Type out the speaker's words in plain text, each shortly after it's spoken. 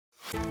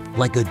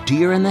Like a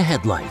deer in the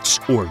headlights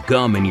or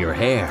gum in your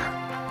hair,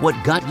 what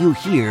got you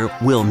here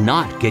will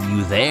not get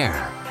you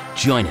there.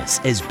 Join us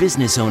as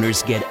business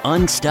owners get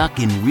unstuck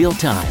in real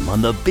time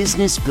on the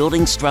business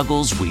building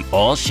struggles we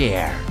all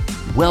share.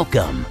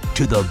 Welcome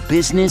to the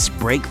Business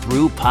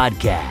Breakthrough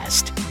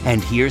Podcast.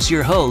 And here's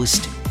your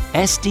host,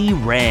 Esty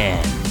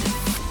Rand.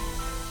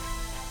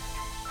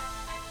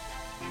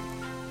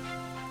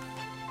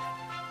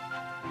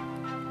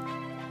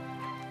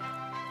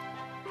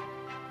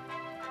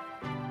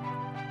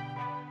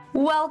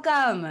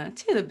 Welcome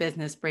to the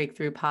Business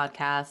Breakthrough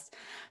Podcast.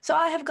 So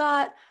I have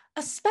got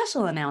a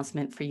special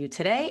announcement for you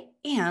today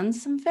and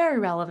some very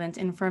relevant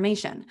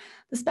information.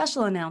 The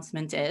special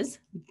announcement is,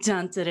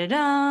 dun, dun, dun,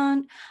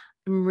 dun,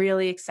 I'm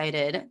really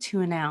excited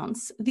to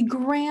announce the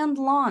grand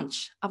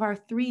launch of our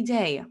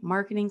 3-day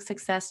Marketing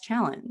Success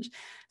Challenge.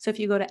 So if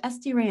you go to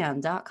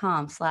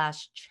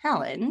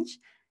estyrand.com/challenge,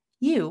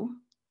 you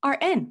are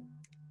in.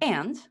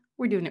 And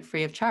we're doing it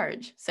free of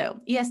charge.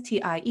 So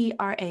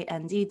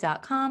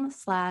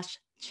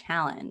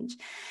estyrand.com/challenge.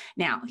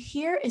 Now,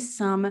 here is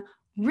some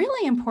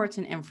really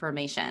important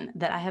information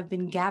that I have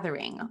been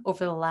gathering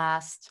over the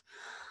last,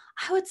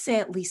 I would say,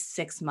 at least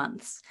 6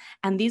 months.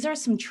 And these are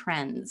some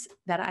trends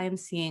that I am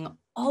seeing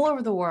all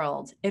over the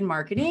world in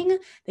marketing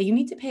that you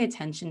need to pay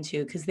attention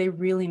to because they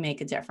really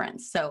make a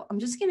difference. So I'm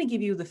just going to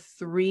give you the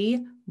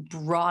 3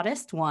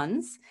 broadest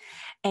ones,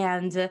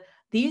 and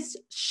these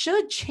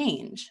should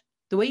change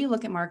the way you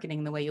look at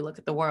marketing, the way you look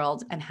at the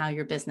world, and how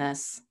your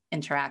business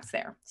interacts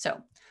there.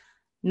 So,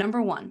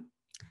 number 1,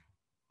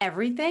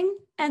 everything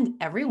and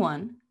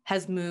everyone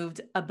has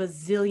moved a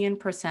bazillion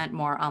 %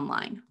 more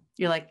online.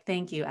 You're like,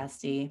 thank you,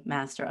 Esty,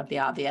 master of the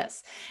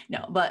obvious.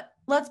 No, but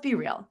let's be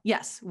real.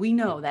 Yes, we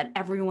know that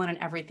everyone and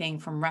everything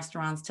from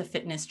restaurants to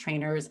fitness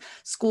trainers,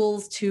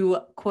 schools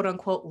to quote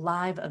unquote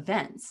live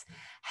events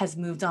has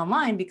moved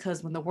online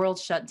because when the world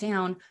shut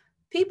down,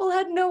 people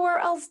had nowhere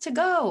else to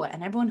go,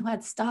 and everyone who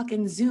had stock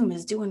in Zoom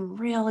is doing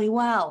really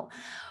well.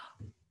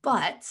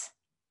 But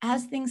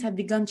as things have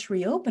begun to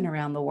reopen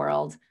around the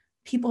world,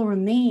 people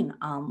remain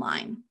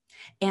online.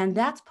 And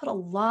that's put a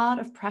lot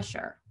of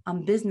pressure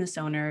on business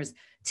owners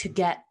to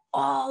get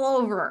all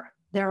over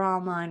their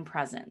online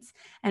presence.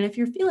 And if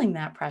you're feeling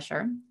that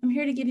pressure, I'm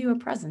here to give you a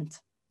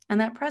present.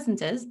 And that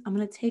present is, I'm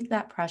going to take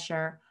that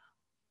pressure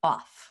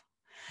off.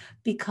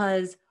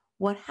 Because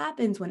what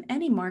happens when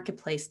any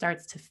marketplace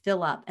starts to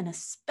fill up, and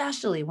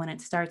especially when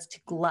it starts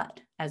to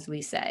glut, as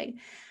we say,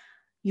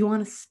 you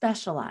want to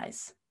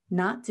specialize,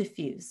 not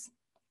diffuse.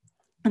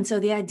 And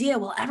so the idea,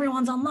 well,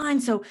 everyone's online,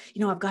 so,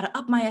 I've got to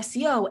up my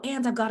SEO,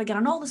 and I've got to get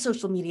on all the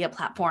social media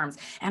platforms,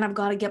 and I've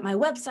got to get my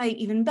website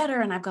even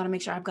better, and I've got to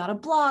make sure I've got a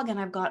blog,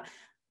 and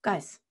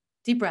guys,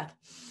 deep breath.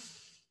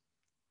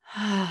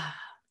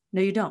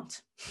 No, you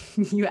don't.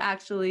 You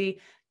actually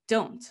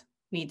don't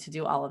need to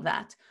do all of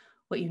that.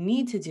 What you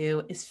need to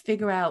do is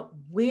figure out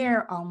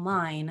where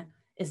online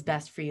is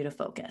best for you to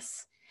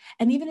focus.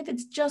 And even if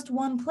it's just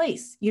one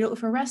place,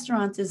 if a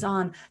restaurant is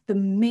on the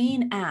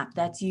main app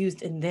that's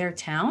used in their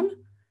town,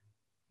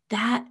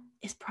 that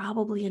is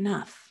probably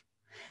enough.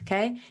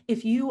 Okay.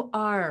 If you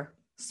are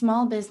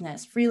small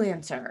business,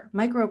 freelancer,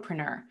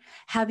 micropreneur,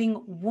 having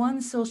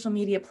one social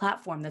media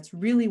platform that's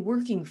really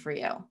working for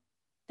you,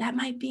 that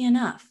might be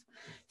enough.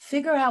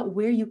 Figure out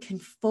where you can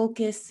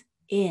focus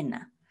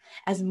in.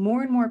 As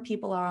more and more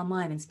people are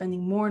online and spending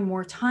more and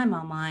more time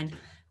online,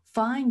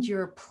 find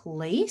your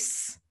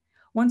place.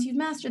 Once you've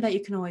mastered that,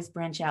 you can always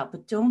branch out,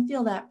 but don't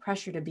feel that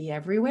pressure to be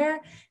everywhere.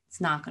 It's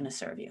not going to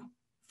serve you.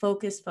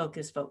 Focus,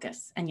 focus,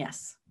 focus. And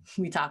yes,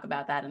 we talk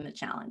about that in the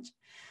challenge.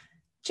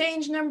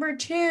 Change number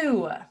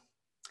 2.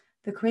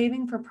 The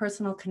craving for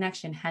personal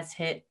connection has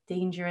hit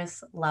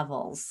dangerous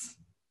levels.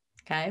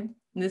 Okay?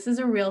 This is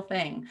a real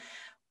thing.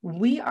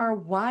 We are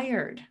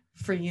wired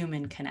for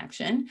human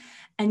connection,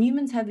 and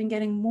humans have been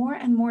getting more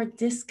and more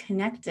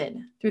disconnected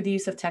through the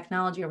use of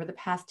technology over the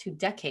past 2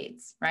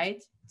 decades,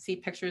 right? See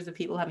pictures of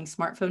people having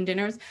smartphone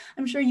dinners.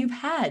 I'm sure you've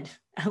had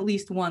at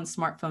least one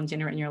smartphone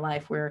dinner in your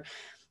life where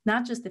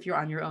not just if you're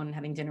on your own and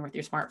having dinner with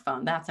your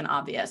smartphone, that's an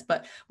obvious,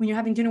 but when you're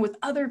having dinner with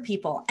other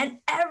people and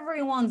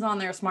everyone's on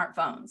their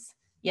smartphones,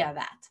 yeah,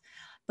 that.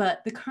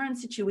 But the current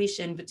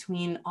situation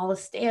between all the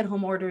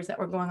stay-at-home orders that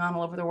were going on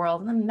all over the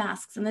world and the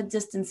masks and the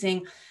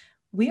distancing,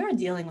 we are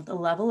dealing with a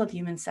level of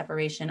human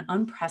separation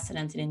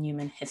unprecedented in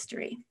human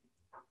history.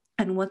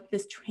 And what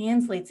this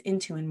translates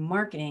into in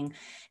marketing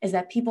is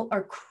that people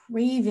are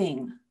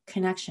craving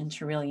connection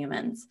to real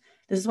humans.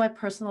 This is why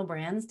personal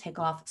brands take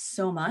off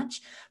so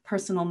much.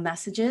 Personal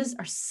messages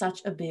are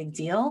such a big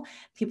deal.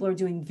 People are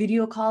doing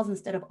video calls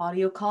instead of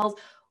audio calls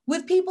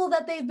with people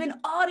that they've been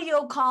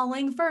audio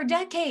calling for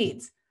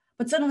decades.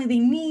 But suddenly they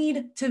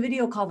need to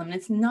video call them. And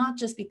it's not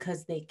just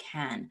because they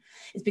can.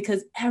 It's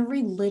because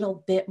every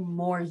little bit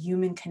more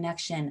human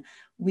connection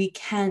we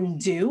can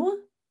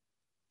do,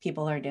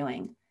 people are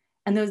doing.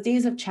 And those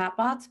days of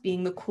chatbots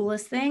being the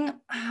coolest thing,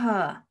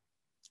 not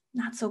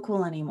so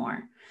cool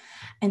anymore.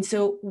 And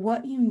so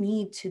what you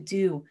need to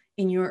do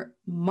in your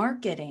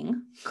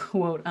marketing,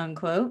 quote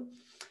unquote,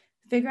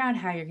 figure out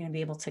how you're going to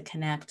be able to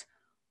connect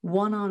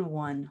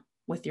one-on-one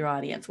with your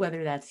audience,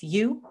 whether that's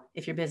you,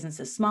 if your business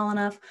is small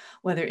enough,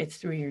 whether it's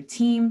through your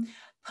team,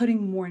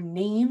 putting more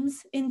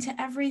names into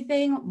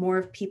everything, more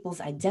of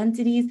people's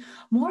identities,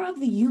 more of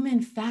the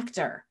human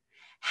factor.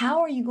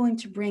 How are you going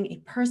to bring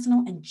a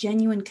personal and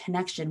genuine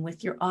connection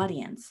with your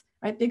audience,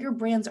 right? Bigger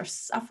brands are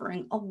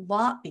suffering a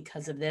lot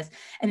because of this.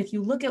 And if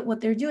you look at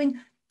what they're doing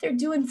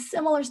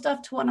similar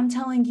stuff to what I'm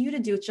telling you to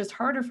do. It's just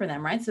harder for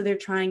them, right? So they're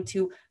trying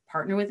to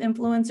partner with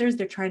influencers.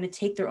 They're trying to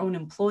take their own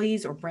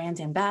employees or brand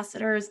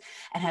ambassadors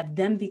and have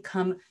them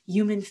become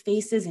human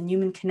faces and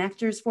human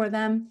connectors for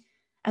them.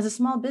 As a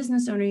small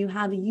business owner, you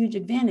have a huge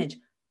advantage.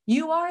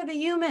 You are the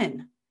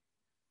human.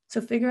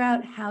 So figure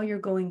out how you're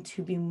going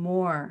to be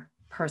more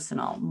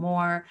personal,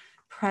 more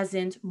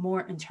present,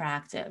 more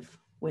interactive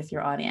with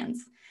your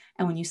audience.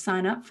 And when you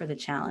sign up for the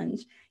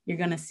challenge, you're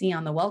going to see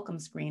on the welcome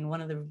screen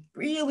one of the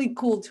really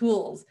cool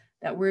tools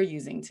that we're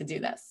using to do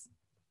this.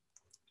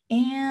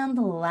 And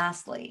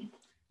lastly,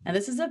 and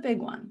this is a big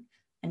one,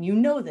 and you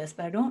know this,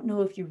 but I don't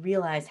know if you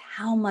realize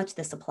how much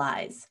this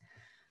applies.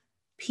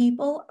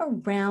 People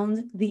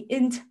around the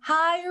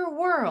entire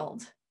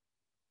world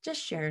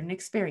just shared an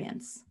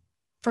experience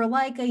for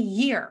like a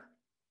year.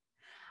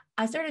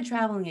 I started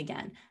traveling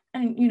again,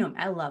 and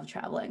I love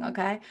traveling,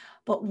 okay?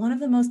 But one of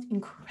the most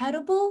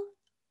incredible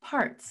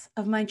parts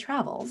of my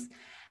travels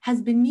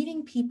has been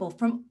meeting people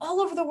from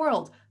all over the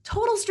world,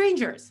 total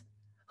strangers,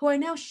 who I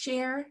now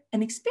share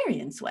an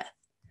experience with.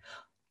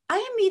 I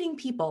am meeting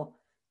people,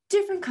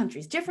 different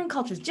countries, different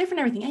cultures,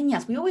 different everything. And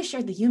yes, we always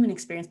shared the human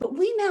experience, but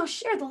we now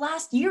share the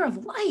last year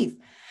of life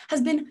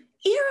has been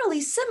eerily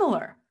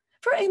similar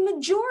for a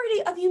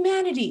majority of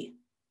humanity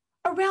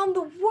around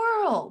the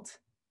world.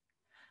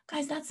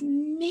 Guys, that's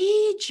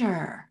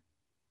major.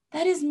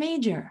 That is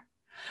major.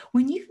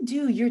 When you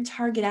do your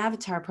target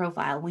avatar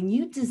profile, when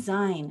you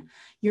design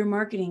your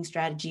marketing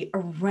strategy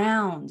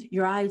around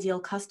your ideal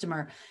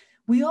customer,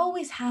 we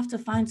always have to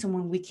find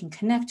someone we can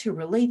connect to,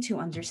 relate to,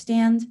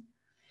 understand.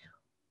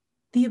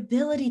 The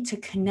ability to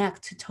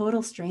connect to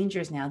total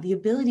strangers now, the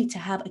ability to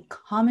have a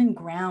common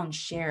ground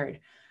shared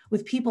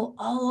with people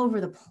all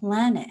over the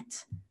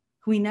planet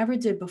who we never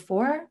did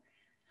before,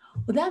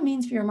 what that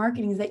means for your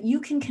marketing is that you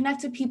can connect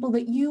to people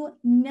that you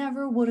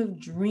never would have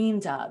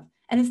dreamed of.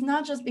 And it's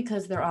not just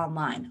because they're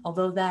online,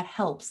 although that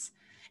helps.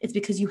 It's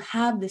because you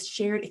have this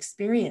shared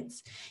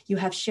experience. You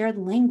have shared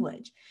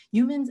language.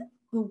 Humans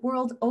the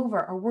world over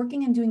are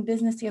working and doing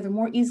business together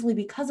more easily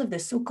because of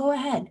this. So go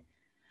ahead.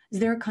 Is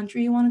there a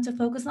country you wanted to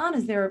focus on?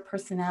 Is there a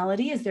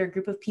personality? Is there a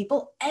group of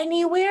people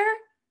anywhere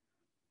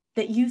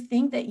that you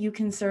think that you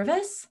can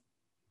service?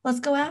 Let's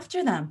go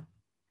after them.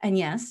 And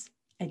yes,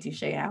 I do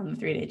show you how in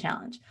the 3-day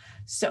challenge.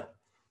 So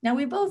now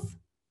we both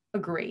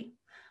agree.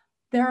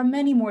 There are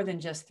many more than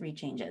just 3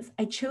 changes.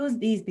 I chose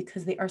these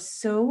because they're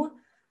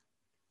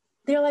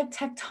like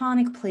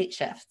tectonic plate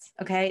shifts,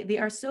 okay? They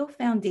are so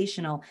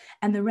foundational,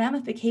 and the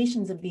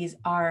ramifications of these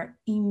are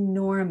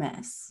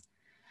enormous.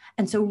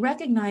 And so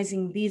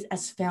recognizing these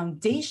as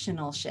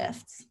foundational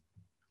shifts,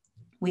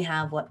 we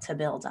have what to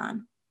build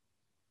on.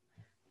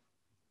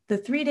 The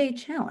 3-day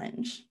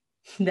challenge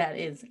that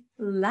is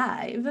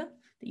live, that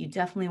you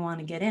definitely want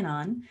to get in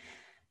on,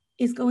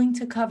 is going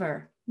to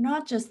cover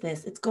not just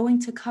this, it's going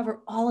to cover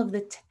all of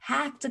the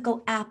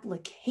tactical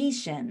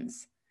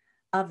applications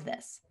of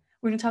this.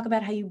 We're going to talk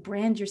about how you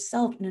brand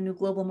yourself in a new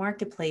global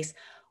marketplace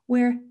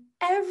where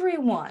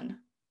everyone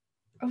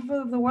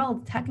over the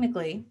world,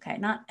 technically, okay,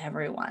 not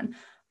everyone,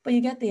 but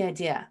you get the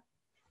idea,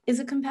 is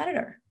a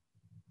competitor.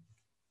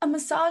 A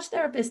massage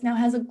therapist now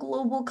has a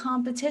global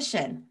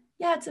competition.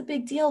 Yeah, it's a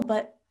big deal,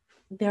 but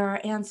there are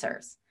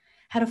answers.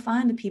 How to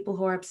find the people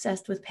who are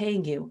obsessed with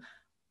paying you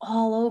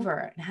all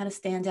over and how to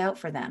stand out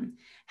for them.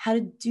 How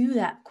to do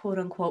that quote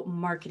unquote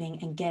marketing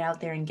and get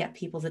out there and get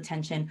people's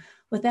attention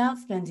without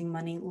spending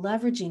money,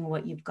 leveraging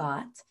what you've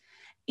got,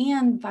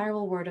 and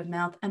viral word of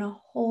mouth and a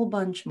whole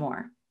bunch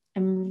more.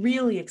 I'm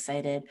really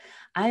excited.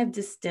 I have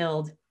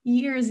distilled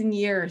years and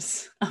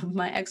years of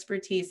my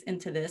expertise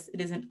into this.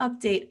 It is an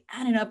update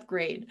and an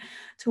upgrade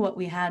to what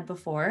we had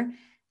before.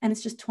 And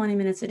it's just 20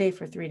 minutes a day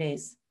for 3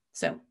 days.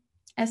 So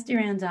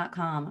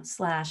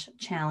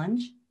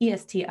estierand.com/challenge,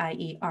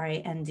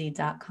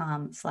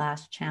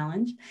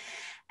 estierand.com/challenge.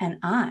 And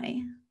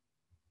I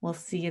will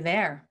see you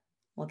there.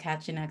 We'll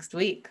catch you next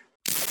week.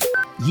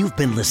 You've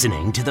been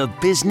listening to the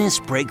Business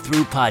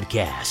Breakthrough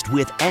Podcast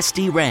with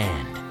Esty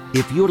Rand.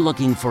 If you're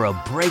looking for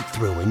a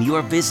breakthrough in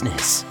your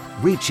business,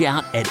 reach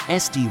out at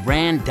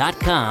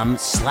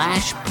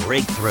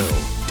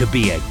estierand.com/breakthrough to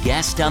be a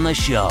guest on the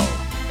show.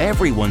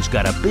 Everyone's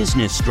got a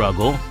business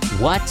struggle.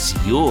 What's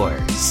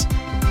yours?